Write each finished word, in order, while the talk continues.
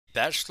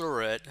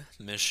Bachelorette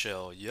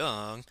Michelle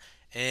Young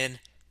and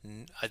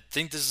I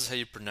think this is how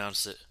you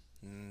pronounce it,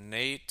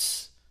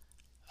 Nate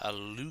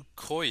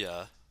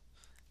Alukoya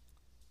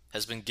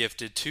has been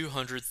gifted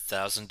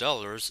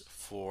 $200,000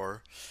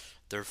 for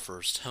their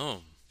first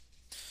home.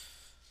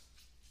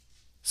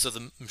 So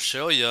the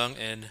Michelle Young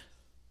and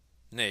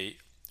Nate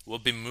will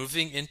be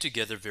moving in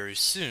together very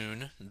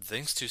soon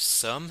thanks to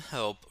some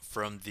help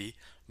from the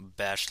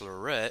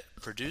Bachelorette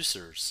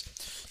producers.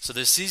 So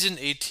the season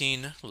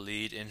 18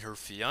 lead and her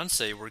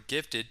fiance were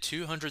gifted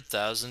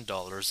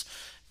 $200,000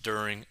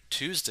 during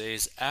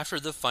Tuesdays after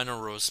the final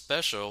rose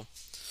special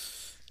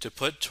to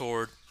put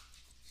toward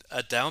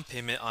a down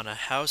payment on a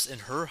house in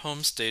her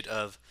home state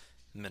of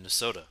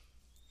Minnesota.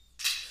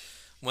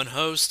 When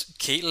host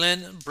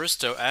Caitlin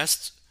Bristow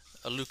asked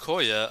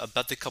Lukoya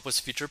about the couple's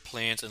future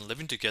plans and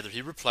living together,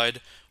 he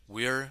replied,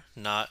 "We're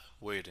not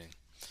waiting.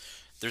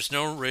 There's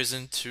no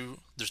reason to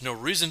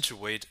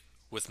wait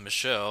with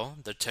Michelle,"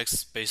 the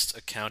text-based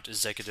account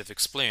executive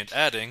explained,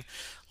 adding,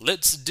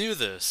 "Let's do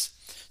this."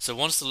 So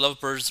once the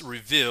lovebirds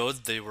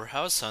revealed they were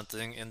house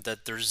hunting and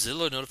that their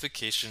Zillow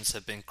notifications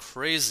had been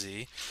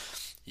crazy,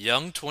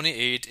 Young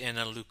 28 and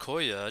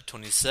Lukoya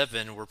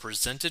 27 were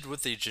presented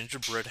with a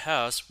gingerbread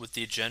house with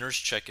the generous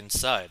check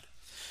inside.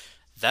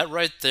 That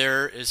right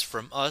there is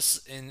from us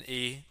in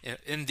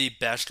the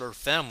Bachelor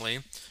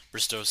family,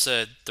 Bristow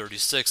said,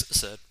 36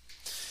 said.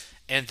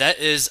 And that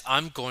is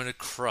I'm going to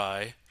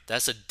cry.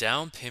 That's a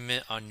down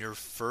payment on your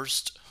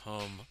first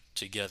home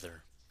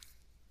together.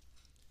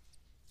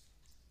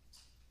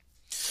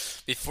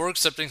 Before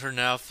accepting her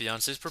now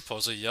fiance's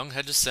proposal, Young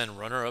had to send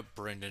runner-up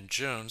Brandon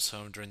Jones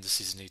home during the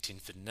season 18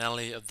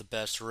 finale of The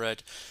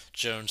Bachelorette.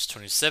 Jones,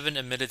 27,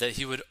 admitted that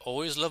he would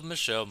always love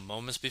Michelle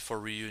moments before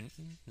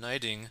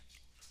reuniting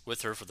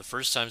with her for the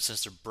first time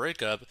since their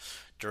breakup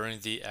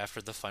during the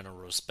After the Final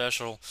Rose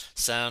special.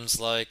 Sounds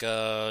like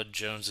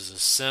Jones is a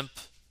simp.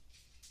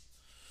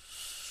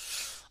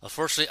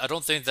 Unfortunately, I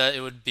don't think that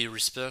it would be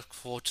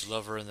respectful to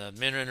love her in that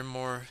manner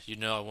anymore.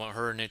 I want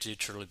her and Nate to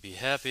truly be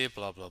happy,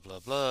 blah, blah, blah,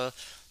 blah.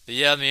 But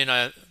yeah,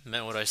 I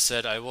meant what I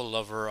said. I will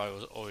love her. I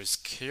will always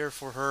care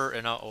for her,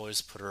 and I'll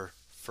always put her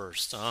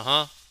first. Uh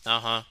huh. Uh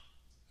huh.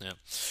 Yeah.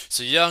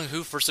 So Young,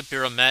 who first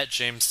appeared on Matt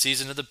James'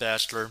 season of The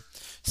Bachelor,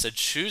 said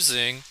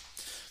choosing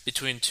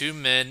between two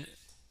men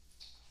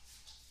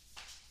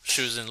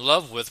she was in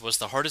love with was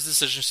the hardest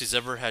decision she's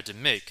ever had to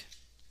make.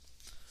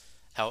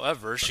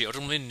 However, she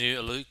ultimately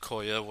knew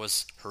Alukoya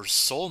was her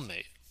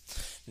soulmate.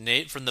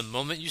 Nate, from the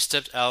moment you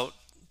stepped out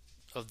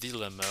of the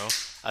limo,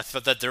 I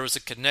felt that there was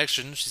a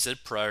connection, she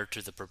said prior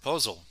to the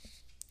proposal.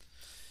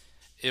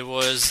 It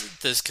was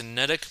this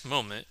kinetic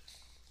moment.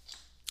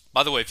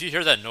 By the way, if you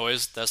hear that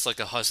noise, that's like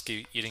a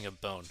husky eating a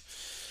bone.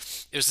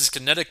 It was this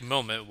kinetic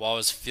moment while I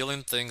was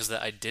feeling things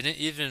that I didn't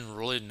even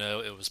really know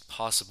it was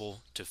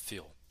possible to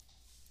feel.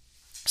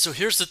 So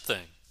here's the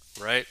thing,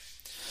 right?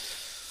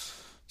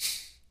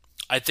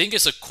 I think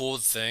it's a cool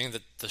thing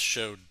that the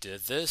show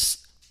did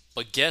this,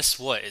 but guess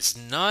what? It's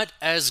not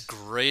as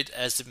great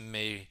as it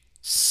may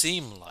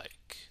seem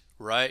like,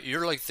 right?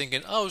 You're like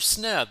thinking, oh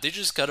snap, they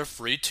just got a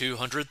free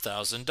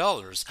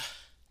 $200,000.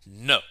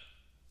 No,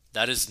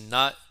 that is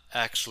not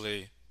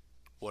actually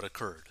what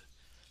occurred.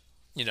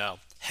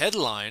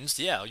 Headlines,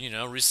 yeah,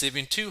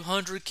 receiving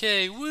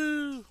 200K,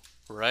 woo,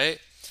 right?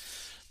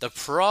 The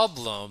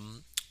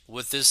problem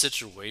with this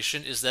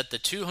situation is that the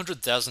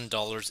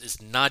 $200,000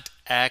 is not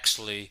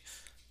actually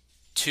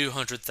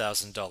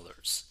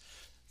 $200,000.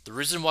 The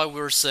reason why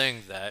we're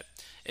saying that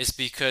is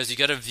because you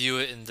got to view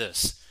it in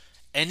this.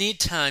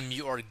 Anytime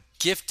you are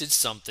gifted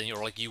something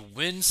or like you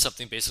win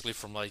something basically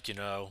from a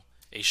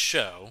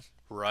show,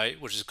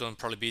 right? Which is going to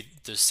probably be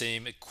the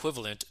same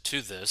equivalent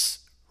to this,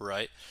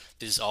 right?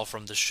 This is all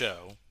from the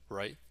show,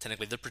 right?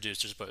 Technically the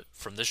producers, but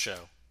from the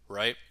show,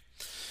 right?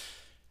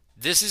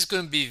 This is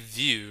going to be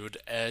viewed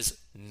as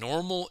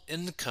normal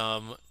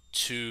income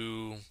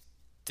to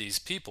these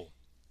people,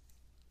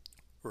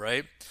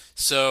 right?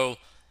 So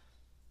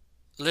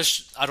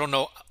I don't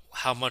know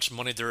how much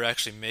money they're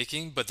actually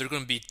making, but they're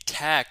going to be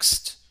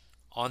taxed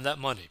on that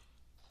money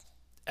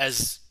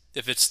as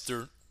if it's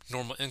their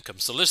normal income.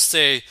 So let's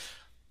say,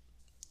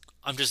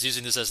 I'm just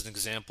using this as an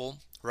example,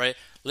 right?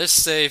 Let's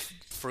say,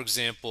 for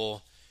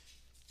example,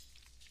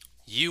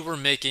 you were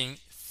making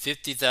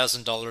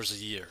 $50,000 a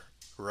year,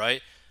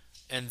 right?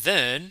 And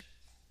then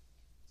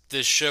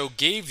this show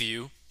gave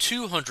you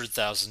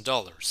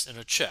 $200,000 in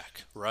a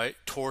check, right?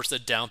 Towards the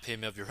down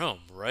payment of your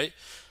home, right?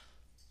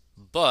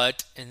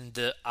 But in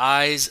the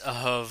eyes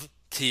of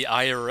the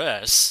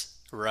IRS,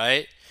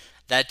 right,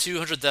 that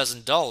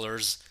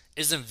 $200,000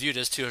 isn't viewed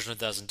as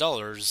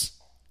 $200,000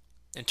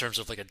 in terms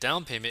of like a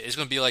down payment. It's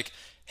going to be like,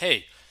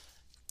 hey,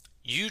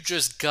 you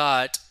just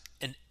got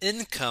an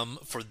income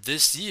for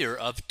this year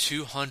of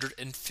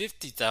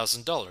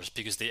 $250,000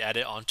 because they add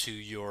it onto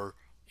your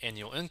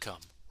annual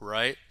income,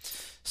 right?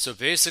 So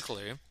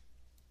basically,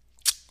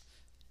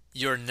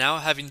 you're now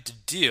having to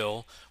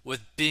deal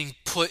with being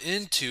put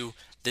into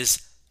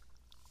this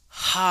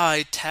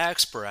high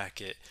tax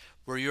bracket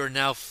where you are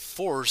now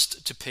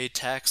forced to pay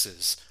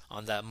taxes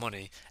on that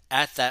money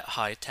at that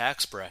high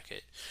tax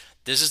bracket.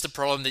 This is the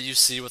problem that you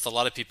see with a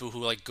lot of people who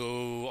like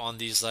go on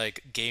these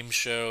like game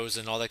shows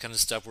and all that kind of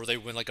stuff where they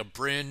win like a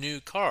brand new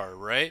car,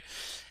 right?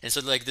 And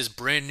so like this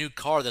brand new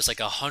car that's like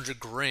 100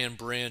 grand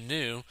brand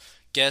new,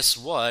 guess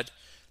what?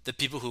 The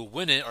people who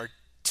win it are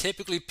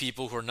typically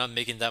people who are not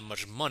making that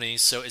much money,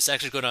 so it's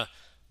actually going to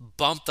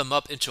bump them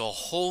up into a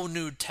whole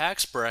new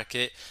tax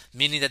bracket,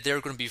 meaning that they're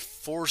going to be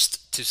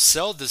forced to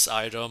sell this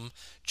item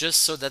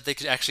just so that they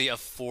could actually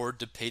afford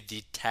to pay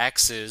the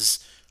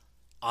taxes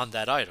on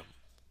that item,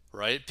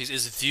 right? Because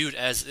it's viewed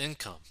as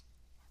income,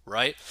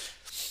 right?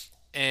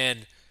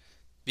 And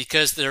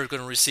because they're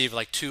going to receive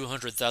like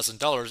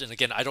 $200,000, and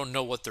again, I don't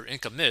know what their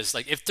income is.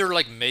 Like if they're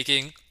like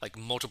making like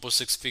multiple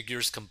six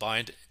figures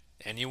combined,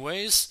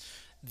 anyways,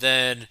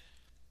 then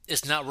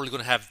it's not really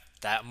going to have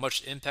that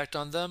much impact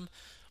on them.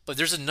 But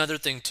there's another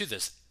thing to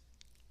this.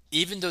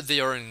 Even though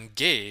they are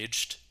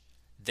engaged,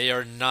 they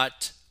are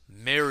not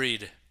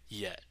married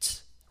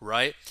yet,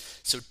 right?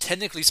 So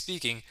technically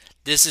speaking,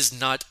 this is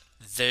not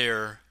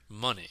their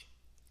money,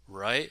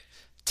 right?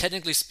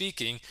 Technically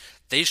speaking,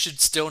 they should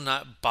still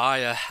not buy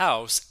a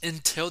house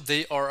until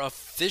they are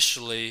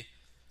officially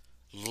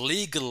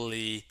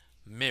legally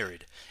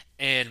married.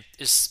 And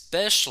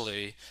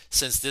especially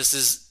since this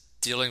is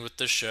dealing with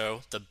the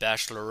show, The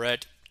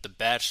Bachelorette, The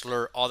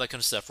Bachelor, all that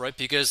kind of stuff, right?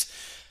 Because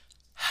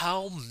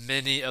how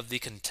many of the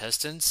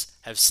contestants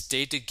have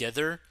stayed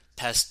together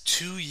past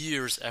 2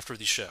 years after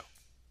the show?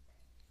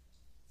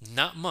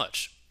 Not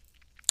much.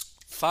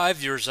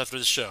 5 years after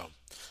the show.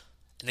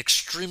 An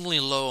extremely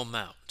low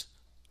amount,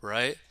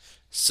 right?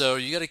 So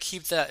you got to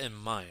keep that in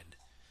mind.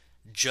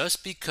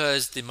 Just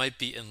because they might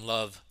be in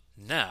love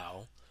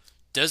now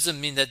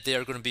doesn't mean that they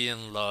are going to be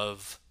in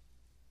love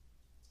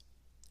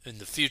in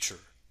the future,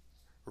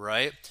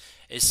 right?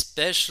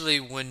 Especially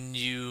when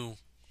you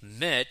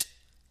met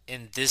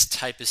in this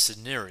type of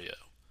scenario,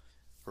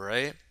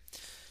 right?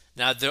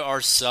 Now there are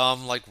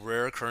some like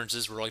rare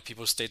occurrences where like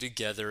people stay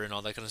together and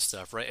all that kind of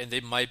stuff, right? And they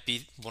might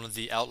be one of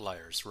the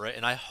outliers, right?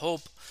 And I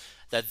hope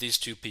that these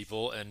two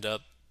people end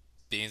up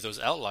being those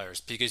outliers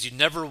because you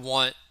never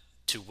want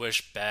to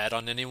wish bad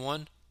on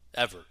anyone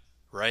ever,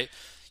 right?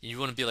 You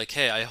want to be like,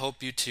 hey, I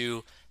hope you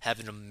two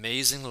have an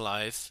amazing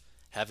life,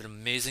 have an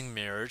amazing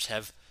marriage,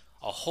 have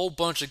a whole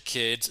bunch of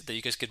kids that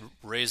you guys could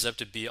raise up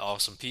to be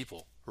awesome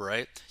people,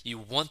 right? You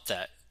want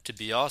that to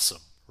be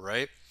awesome,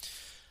 right?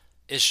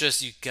 It's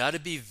just you got to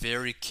be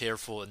very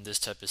careful in this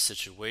type of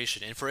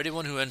situation. And for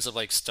anyone who ends up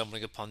like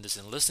stumbling upon this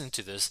and listening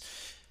to this,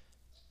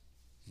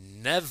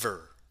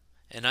 never,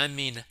 and I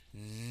mean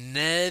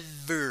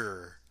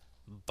never,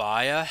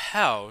 buy a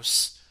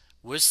house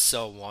with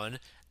someone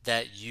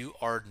that you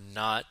are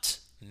not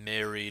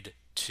married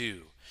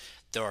to.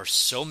 There are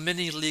so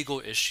many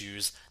legal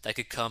issues that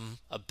could come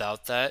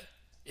about that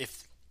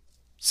if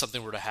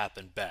something were to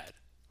happen bad,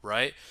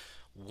 right?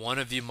 One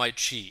of you might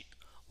cheat.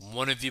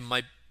 One of you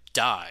might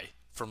die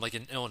from like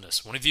an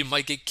illness. One of you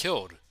might get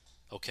killed,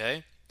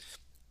 okay?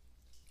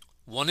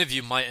 One of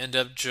you might end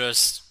up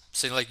just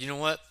saying like, you know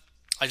what?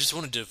 I just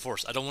want a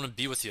divorce. I don't want to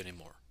be with you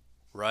anymore,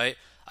 right?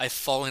 I've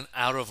fallen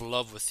out of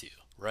love with you,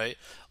 right?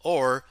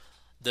 Or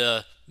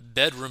the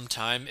bedroom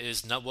time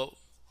is not what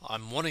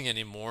I'm wanting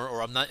anymore,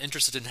 or I'm not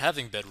interested in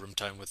having bedroom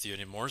time with you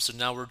anymore, so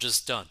now we're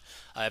just done.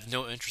 I have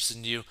no interest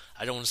in you.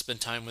 I don't want to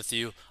spend time with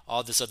you,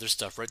 all this other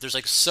stuff, right? There's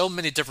like so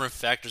many different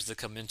factors that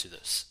come into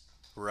this,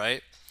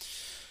 right?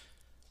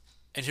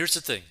 And here's the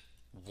thing.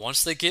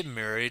 Once they get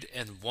married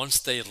and once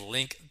they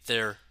link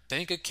their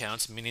bank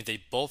accounts, meaning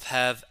they both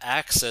have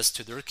access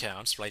to their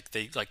accounts, like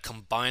they like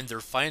combine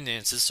their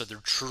finances so they're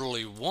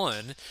truly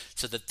one,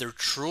 so that they're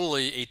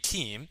truly a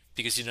team,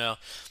 because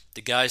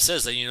the guy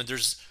says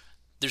that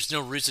there's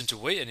no reason to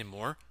wait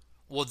anymore.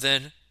 Well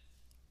then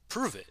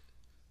prove it.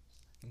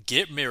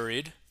 Get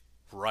married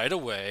right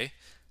away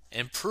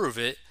and prove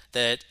it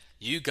that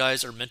you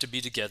guys are meant to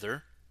be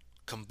together,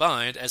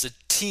 combined as a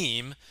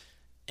team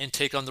and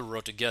take on the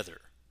road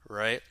together,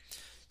 right?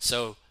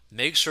 So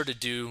make sure to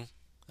do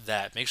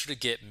that. Make sure to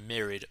get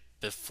married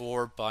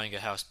before buying a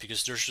house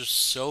because there's just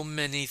so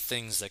many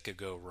things that could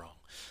go wrong.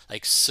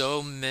 Like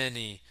so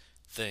many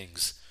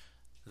things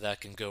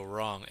that can go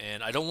wrong.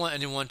 And I don't want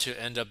anyone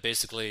to end up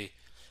basically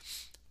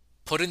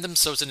putting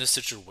themselves in a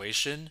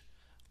situation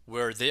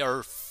where they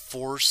are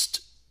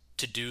forced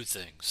to do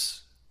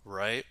things,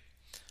 right?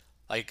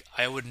 Like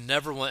I would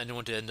never want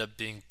anyone to end up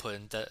being put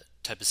in that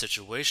type of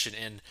situation.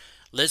 And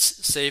let's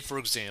say, for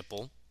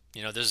example,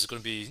 this is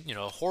going to be,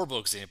 a horrible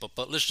example,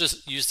 but let's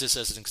just use this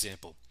as an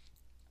example.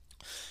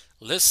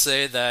 Let's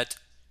say that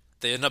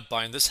they end up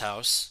buying this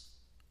house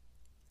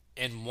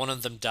and one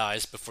of them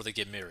dies before they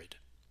get married,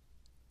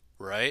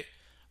 right?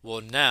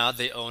 Well, now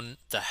they own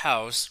the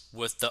house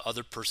with the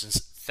other person's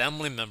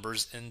family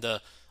members, and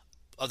the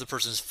other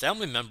person's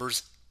family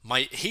members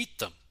might hate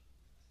them,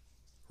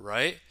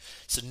 right?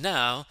 So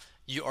now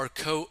you are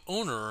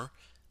co-owner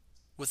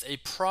with a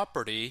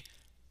property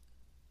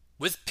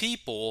with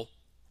people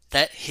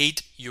that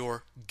hate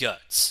your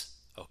guts,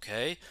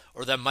 okay?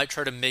 Or that might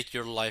try to make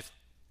your life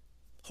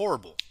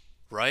horrible,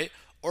 right?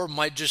 Or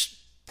might just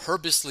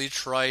purposely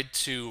try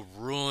to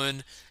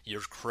ruin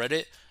your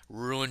credit,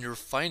 ruin your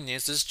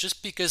finances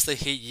just because they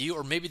hate you,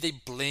 or maybe they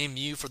blame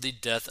you for the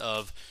death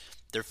of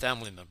their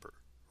family member,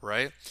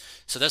 right?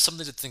 So that's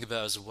something to think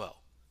about as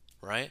well,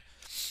 right?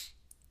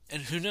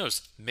 And who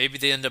knows? Maybe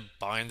they end up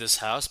buying this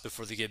house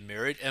before they get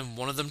married and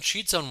one of them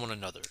cheats on one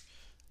another.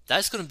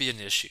 That's going to be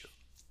an issue,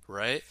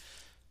 right?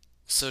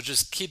 So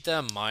just keep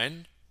that in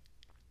mind.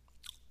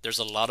 There's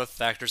a lot of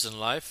factors in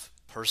life.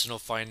 Personal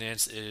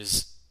finance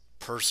is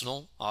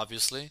personal,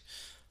 obviously,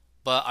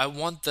 but I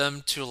want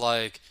them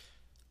to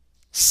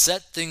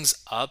set things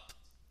up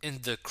in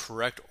the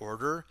correct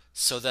order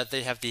so that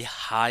they have the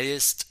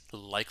highest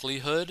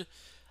likelihood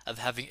of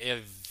having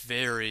a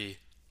very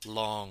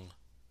long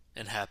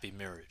and happy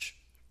marriage,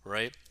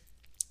 right?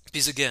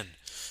 Because again,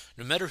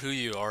 no matter who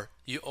you are,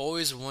 you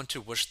always want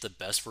to wish the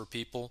best for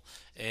people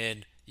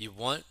and you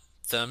want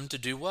them to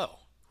do well,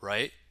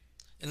 right?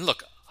 And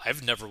look,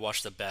 I've never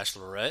watched The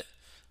Bachelorette,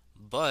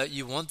 but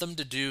you want them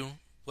to do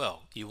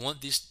well. You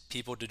want these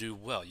people to do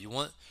well. You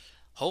want,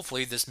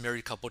 hopefully, this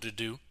married couple to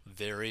do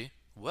very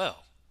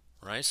well,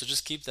 right? So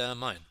just keep that in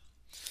mind.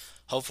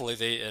 Hopefully,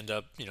 they end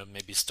up,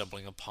 maybe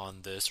stumbling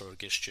upon this or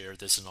get shared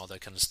this and all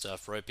that kind of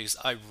stuff, right? Because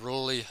I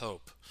really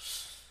hope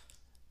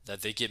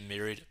that they get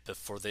married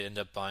before they end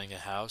up buying a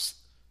house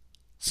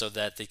so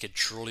that they could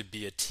truly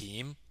be a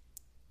team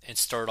and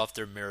start off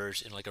their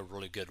marriage in a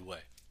really good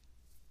way.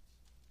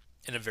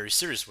 In a very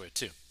serious way,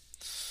 too.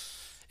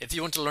 If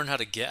you want to learn how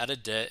to get out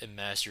of debt and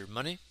master your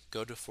money,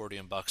 go to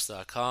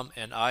 40inbox.com,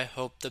 and I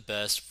hope the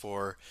best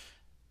for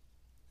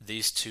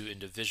these two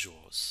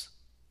individuals,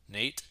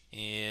 Nate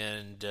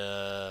and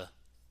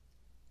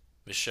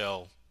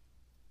Michelle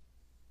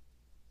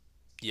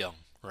Young,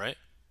 right?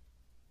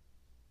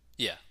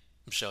 Yeah,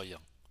 Michelle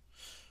Young.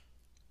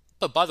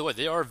 But by the way,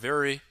 they are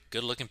very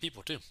good-looking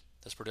people, too.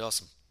 That's pretty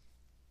awesome.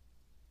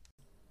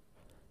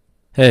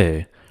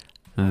 Hey,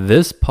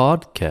 this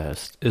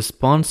podcast is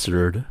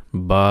sponsored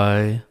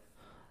by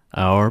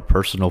our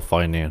personal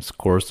finance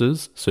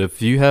courses. So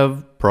if you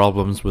have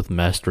problems with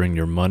mastering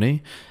your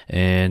money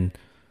and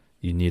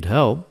you need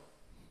help,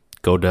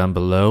 go down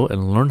below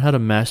and learn how to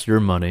master your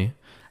money.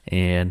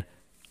 And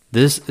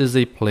this is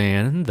a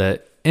plan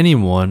that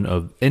anyone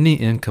of any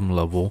income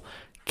level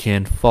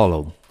can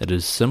follow. It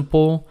is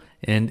simple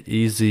and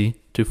easy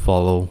to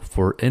follow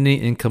for any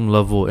income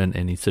level and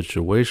any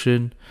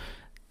situation,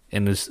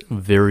 and is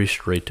very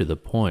straight to the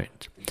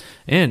point.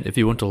 And if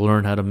you want to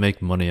learn how to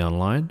make money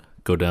online,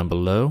 go down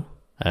below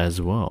as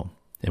well.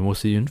 And we'll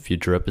see you in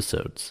future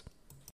episodes.